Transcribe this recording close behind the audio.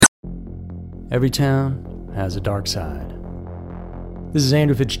Every town has a dark side. This is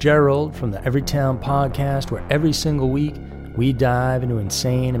Andrew Fitzgerald from the Everytown Podcast, where every single week we dive into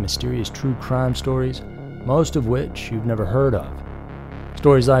insane and mysterious true crime stories, most of which you've never heard of.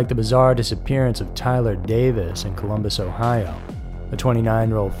 Stories like the bizarre disappearance of Tyler Davis in Columbus, Ohio, a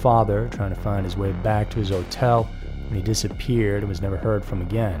 29-year-old father trying to find his way back to his hotel when he disappeared and was never heard from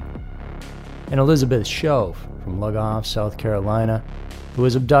again. And Elizabeth Shove from Lugoff, South Carolina, who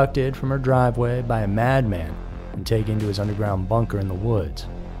was abducted from her driveway by a madman and taken to his underground bunker in the woods.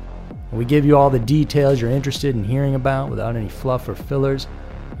 And we give you all the details you're interested in hearing about without any fluff or fillers,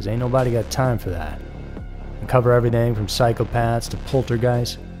 because ain't nobody got time for that. We cover everything from psychopaths to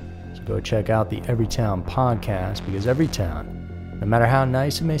poltergeists, so go check out the Everytown Podcast, because every town, no matter how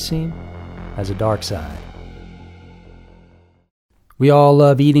nice it may seem, has a dark side. We all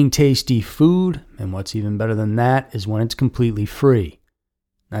love eating tasty food, and what's even better than that is when it's completely free.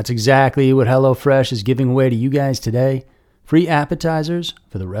 That's exactly what HelloFresh is giving away to you guys today. Free appetizers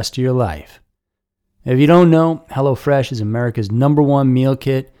for the rest of your life. If you don't know, HelloFresh is America's #1 meal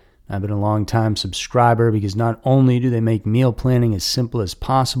kit. I've been a long-time subscriber because not only do they make meal planning as simple as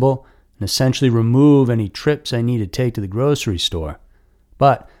possible and essentially remove any trips I need to take to the grocery store,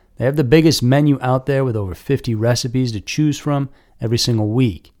 but they have the biggest menu out there with over 50 recipes to choose from every single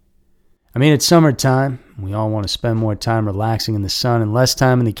week. I mean, it's summertime. We all want to spend more time relaxing in the sun and less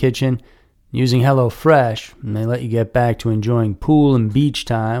time in the kitchen. Using HelloFresh, and they let you get back to enjoying pool and beach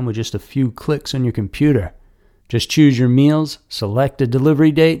time with just a few clicks on your computer. Just choose your meals, select a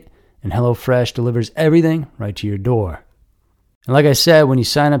delivery date, and HelloFresh delivers everything right to your door. And like I said, when you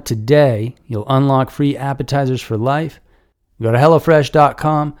sign up today, you'll unlock free appetizers for life. Go to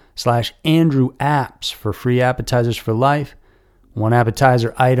HelloFresh.com/AndrewApps for free appetizers for life. One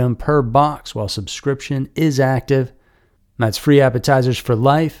appetizer item per box while subscription is active. That's free appetizers for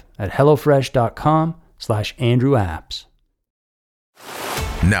life at HelloFresh.com/AndrewApps.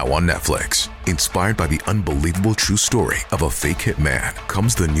 Now on Netflix, inspired by the unbelievable true story of a fake hitman,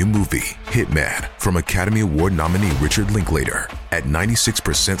 comes the new movie, Hitman, from Academy Award nominee Richard Linklater. At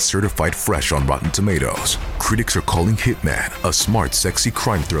 96% certified fresh on Rotten Tomatoes, critics are calling Hitman a smart, sexy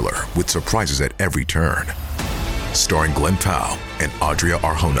crime thriller with surprises at every turn. Starring Glenn Powell and Adria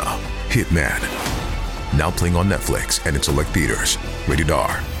Arjona, Hitman. Now playing on Netflix and in select theaters. Rated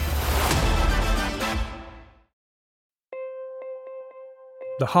R.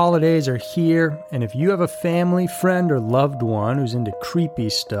 The holidays are here, and if you have a family, friend, or loved one who's into creepy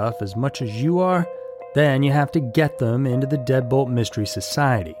stuff as much as you are, then you have to get them into the Deadbolt Mystery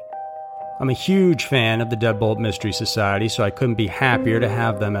Society. I'm a huge fan of the Deadbolt Mystery Society, so I couldn't be happier to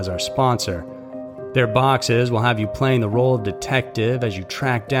have them as our sponsor. Their boxes will have you playing the role of detective as you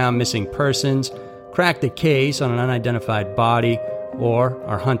track down missing persons, crack the case on an unidentified body, or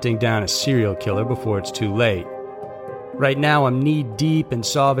are hunting down a serial killer before it's too late. Right now, I'm knee-deep in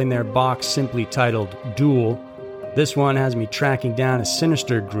solving their box simply titled Duel. This one has me tracking down a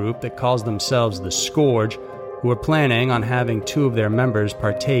sinister group that calls themselves the Scourge, who are planning on having 2 of their members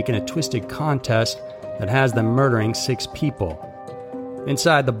partake in a twisted contest that has them murdering 6 people.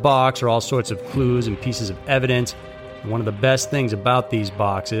 Inside the box are all sorts of clues and pieces of evidence. And one of the best things about these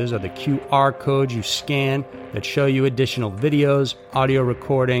boxes are the QR codes you scan that show you additional videos, audio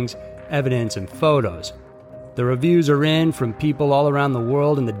recordings, evidence, and photos. The reviews are in from people all around the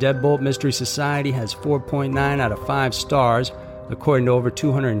world, and the Deadbolt Mystery Society has 4.9 out of 5 stars, according to over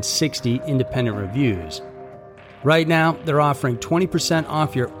 260 independent reviews. Right now, they're offering 20%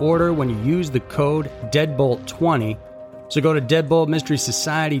 off your order when you use the code DEADBOLT20. So go to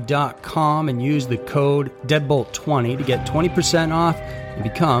deadboltmysterysociety.com and use the code DEADBOLT20 to get 20% off and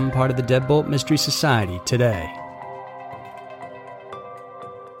become part of the Deadbolt Mystery Society today.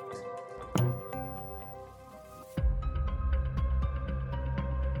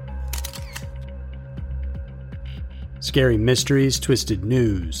 Scary Mysteries, Twisted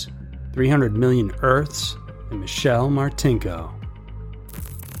News, 300 Million Earths, and Michelle Martinko.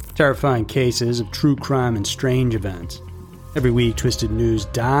 Terrifying cases of true crime and strange events. Every week, Twisted News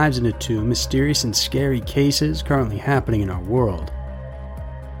dives into 2 mysterious and scary cases currently happening in our world.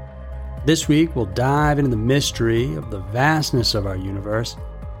 This week, we'll dive into the mystery of the vastness of our universe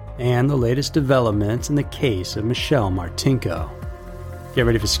and the latest developments in the case of Michelle Martinko. Get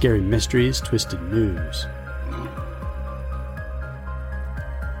ready for Scary Mysteries, Twisted News.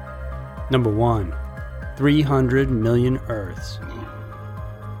 Number 1. 300 Million Earths.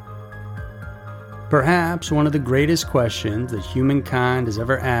 Perhaps one of the greatest questions that humankind has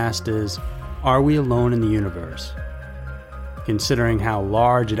ever asked is, are we alone in the universe? Considering how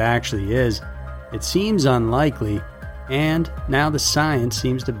large it actually is, it seems unlikely, and now the science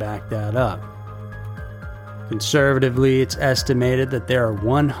seems to back that up. Conservatively, it's estimated that there are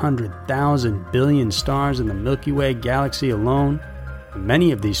 100,000 billion stars in the Milky Way galaxy alone, and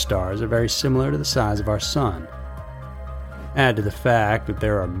many of these stars are very similar to the size of our Sun. Add to the fact that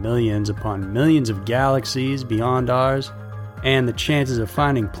there are millions upon millions of galaxies beyond ours, and the chances of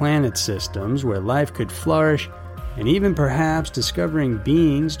finding planet systems where life could flourish, and even perhaps discovering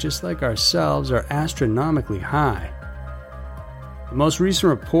beings just like ourselves, are astronomically high. The most recent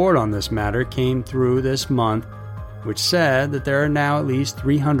report on this matter came through this month, which said that there are now at least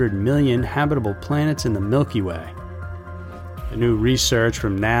 300 million habitable planets in the Milky Way. The new research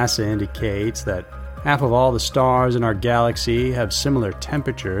from NASA indicates that half of all the stars in our galaxy have similar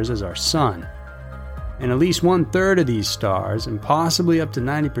temperatures as our Sun. And at least 1/3 of these stars, and possibly up to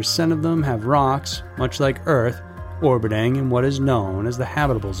 90% of them, have rocks, much like Earth, orbiting in what is known as the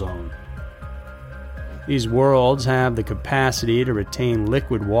habitable zone. These worlds have the capacity to retain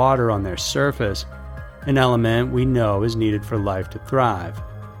liquid water on their surface, an element we know is needed for life to thrive.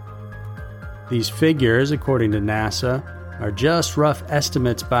 These figures, according to NASA, are just rough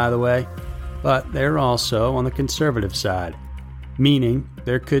estimates, by the way, but they're also on the conservative side, meaning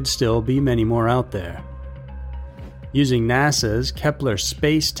there could still be many more out there. Using NASA's Kepler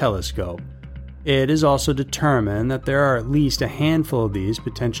Space Telescope, it is also determined that there are at least a handful of these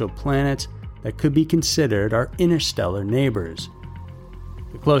potential planets that could be considered our interstellar neighbors.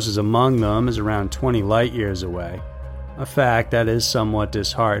 The closest among them is around 20 light years away, a fact that is somewhat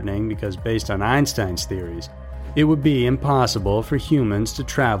disheartening because based on Einstein's theories, it would be impossible for humans to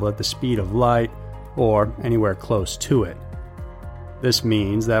travel at the speed of light or anywhere close to it. This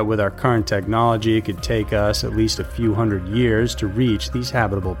means that with our current technology, it could take us at least a few hundred years to reach these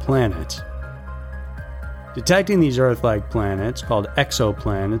habitable planets. Detecting these Earth-like planets, called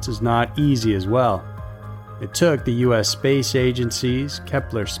exoplanets, is not easy as well. It took the U.S. Space Agency's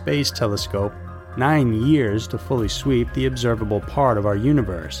Kepler Space Telescope 9 years to fully sweep the observable part of our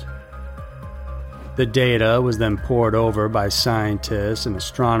universe. The data was then pored over by scientists and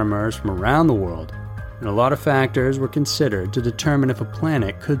astronomers from around the world, and a lot of factors were considered to determine if a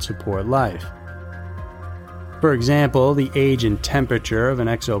planet could support life. For example, the age and temperature of an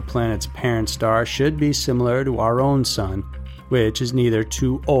exoplanet's parent star should be similar to our own Sun, which is neither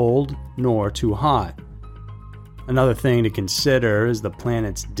too old nor too hot. Another thing to consider is the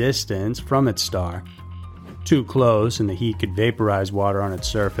planet's distance from its star. Too close and the heat could vaporize water on its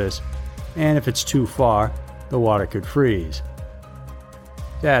surface, and if it's too far, the water could freeze.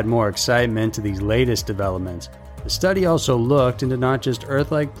 To add more excitement to these latest developments, the study also looked into not just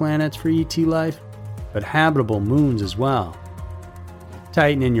Earth-like planets for ET life, but habitable moons as well.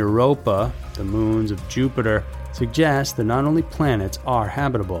 Titan and Europa, the moons of Jupiter, suggest that not only planets are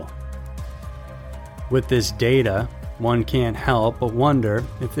habitable. With this data, one can't help but wonder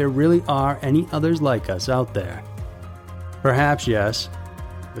if there really are any others like us out there. Perhaps yes.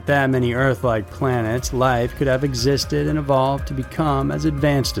 With that many Earth-like planets, life could have existed and evolved to become as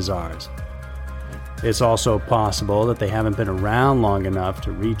advanced as ours. It's also possible that they haven't been around long enough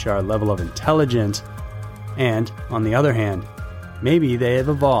to reach our level of intelligence, and, on the other hand, maybe they have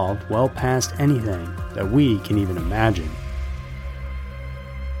evolved well past anything that we can even imagine.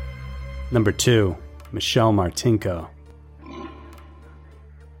 Number 2. Michelle Martinko.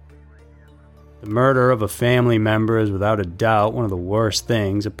 The murder of a family member is without a doubt one of the worst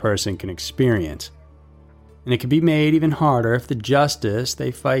things a person can experience, and it can be made even harder if the justice they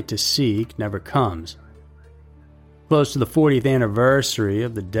fight to seek never comes. Close to the 40th anniversary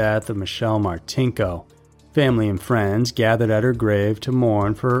of the death of Michelle Martinko, family and friends gathered at her grave to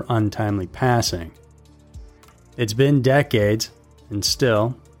mourn for her untimely passing. It's been decades, and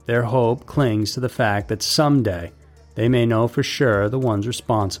still, their hope clings to the fact that someday they may know for sure the ones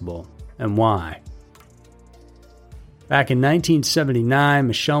responsible and why. Back in 1979,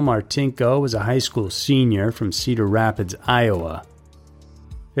 Michelle Martinko was a high school senior from Cedar Rapids, Iowa.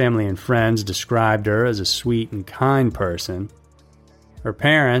 Family and friends described her as a sweet and kind person. Her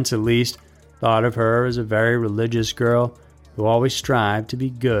parents, at least, thought of her as a very religious girl who always strived to be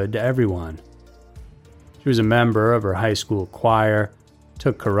good to everyone. She was a member of her high school choir,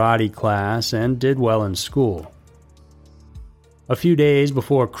 took karate class, and did well in school. A few days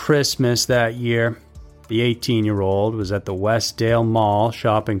before Christmas that year, the 18-year-old was at the Westdale Mall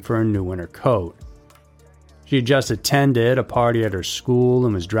shopping for a new winter coat. She had just attended a party at her school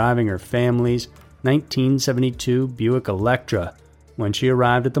and was driving her family's 1972 Buick Electra when she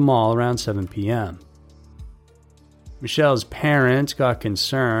arrived at the mall around 7 p.m. Michelle's parents got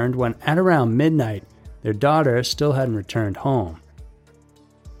concerned when, at around midnight, their daughter still hadn't returned home.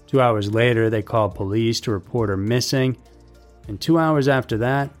 2 hours later, they called police to report her missing, and 2 hours after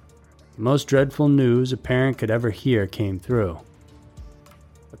that, the most dreadful news a parent could ever hear came through.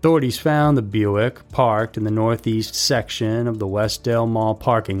 Authorities found the Buick parked in the northeast section of the Westdale Mall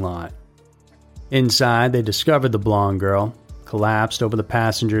parking lot. Inside, they discovered the blonde girl, collapsed over the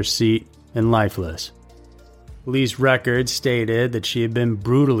passenger seat and lifeless. Police records stated that she had been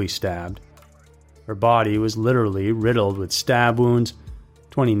brutally stabbed. Her body was literally riddled with stab wounds,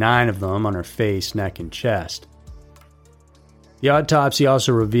 29 of them on her face, neck, and chest. The autopsy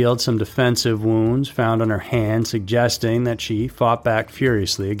also revealed some defensive wounds found on her hand, suggesting that she fought back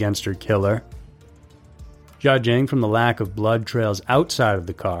furiously against her killer. Judging from the lack of blood trails outside of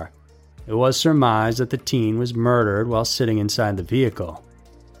the car, it was surmised that the teen was murdered while sitting inside the vehicle.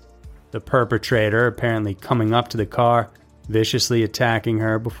 The perpetrator apparently coming up to the car, viciously attacking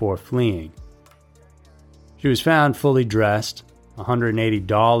her before fleeing. She was found fully dressed.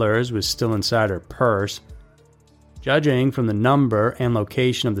 $180 was still inside her purse. Judging from the number and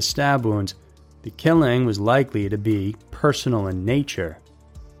location of the stab wounds, the killing was likely to be personal in nature.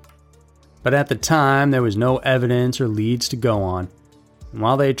 But at the time, there was no evidence or leads to go on, and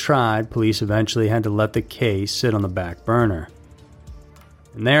while they tried, police eventually had to let the case sit on the back burner.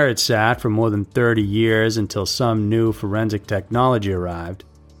 And there it sat for more than 30 years until some new forensic technology arrived.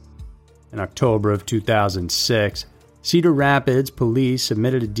 In October of 2006, Cedar Rapids police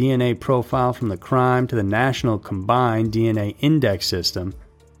submitted a DNA profile from the crime to the National Combined DNA Index System,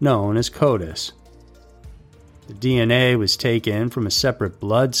 known as CODIS. The DNA was taken from a separate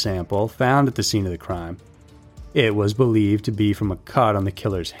blood sample found at the scene of the crime. It was believed to be from a cut on the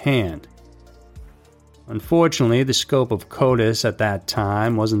killer's hand. Unfortunately, the scope of CODIS at that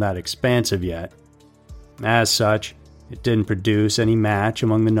time wasn't that expansive yet. As such, it didn't produce any match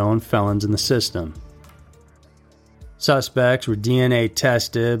among the known felons in the system. Suspects were DNA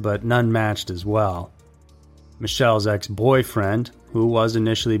tested, but none matched as well. Michelle's ex-boyfriend, who was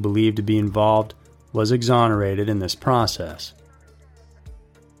initially believed to be involved, was exonerated in this process.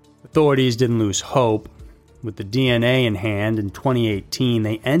 Authorities didn't lose hope. With the DNA in hand in 2018,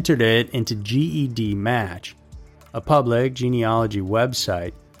 they entered it into GED Match, a public genealogy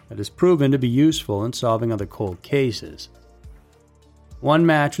website that has proven to be useful in solving other cold cases. One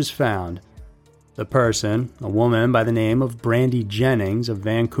match was found. The person, a woman by the name of Brandy Jennings of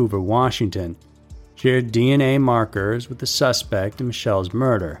Vancouver, Washington, shared DNA markers with the suspect in Michelle's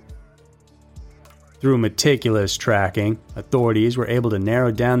murder. Through meticulous tracking, authorities were able to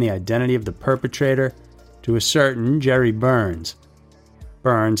narrow down the identity of the perpetrator to a certain Jerry Burns.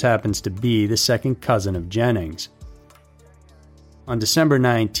 Burns happens to be the second cousin of Jennings. On December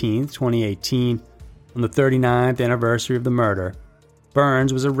 19, 2018, on the 39th anniversary of the murder,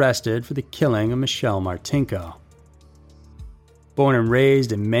 Burns was arrested for the killing of Michelle Martinko. Born and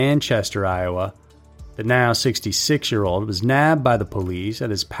raised in Manchester, Iowa, the now 66-year-old was nabbed by the police at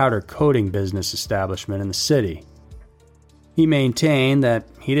his powder coating business establishment in the city. He maintained that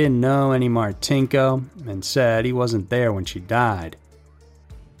he didn't know any Martinko and said he wasn't there when she died.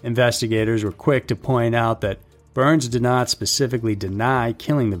 Investigators were quick to point out that Burns did not specifically deny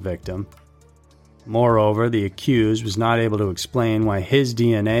killing the victim. Moreover, the accused was not able to explain why his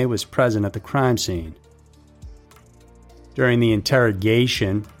DNA was present at the crime scene. During the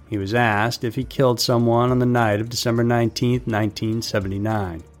interrogation, he was asked if he killed someone on the night of December 19,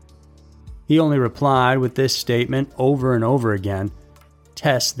 1979. He only replied with this statement over and over again,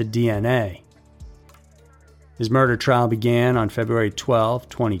 "Test the DNA." His murder trial began on February 12,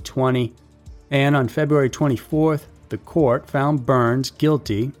 2020, and on February 24th, the court found Burns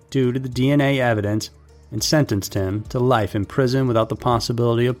guilty due to the DNA evidence and sentenced him to life in prison without the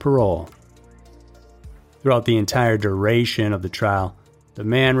possibility of parole. Throughout the entire duration of the trial, the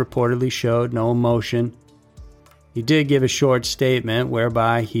man reportedly showed no emotion. He did give a short statement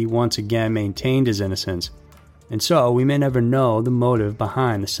whereby he once again maintained his innocence, and so we may never know the motive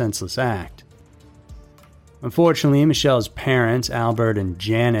behind the senseless act. Unfortunately, Michelle's parents, Albert and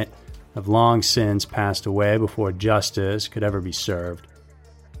Janet, have long since passed away before justice could ever be served.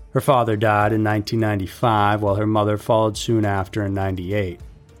 Her father died in 1995, while her mother followed soon after in 1998.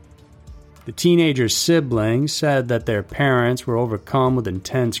 The teenager's siblings said that their parents were overcome with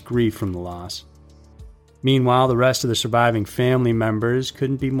intense grief from the loss. Meanwhile, the rest of the surviving family members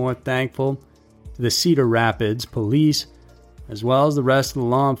couldn't be more thankful to the Cedar Rapids police, as well as the rest of the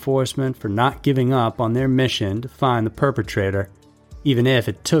law enforcement, for not giving up on their mission to find the perpetrator, even if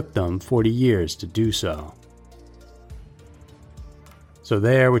it took them 40 years to do so. So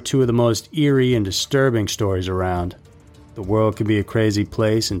there were two of the most eerie and disturbing stories around. The world can be a crazy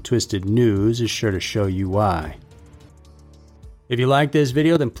place, and Twisted News is sure to show you why. If you like this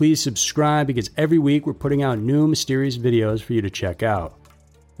video, then please subscribe, because every week we're putting out new mysterious videos for you to check out.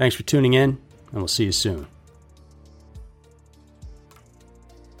 Thanks for tuning in, and we'll see you soon.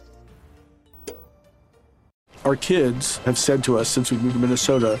 Our kids have said to us since we moved to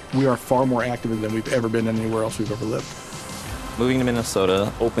Minnesota, we are far more active than we've ever been anywhere else we've ever lived. Moving to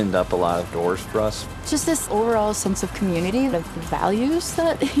Minnesota opened up a lot of doors for us. Just this overall sense of community, of the values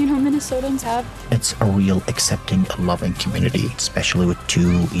that, Minnesotans have. It's a real accepting, loving community, especially with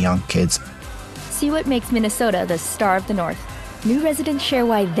 2 young kids. See what makes Minnesota the star of the North. New residents share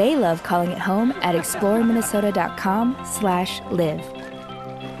why they love calling it home at exploreminnesota.com/live.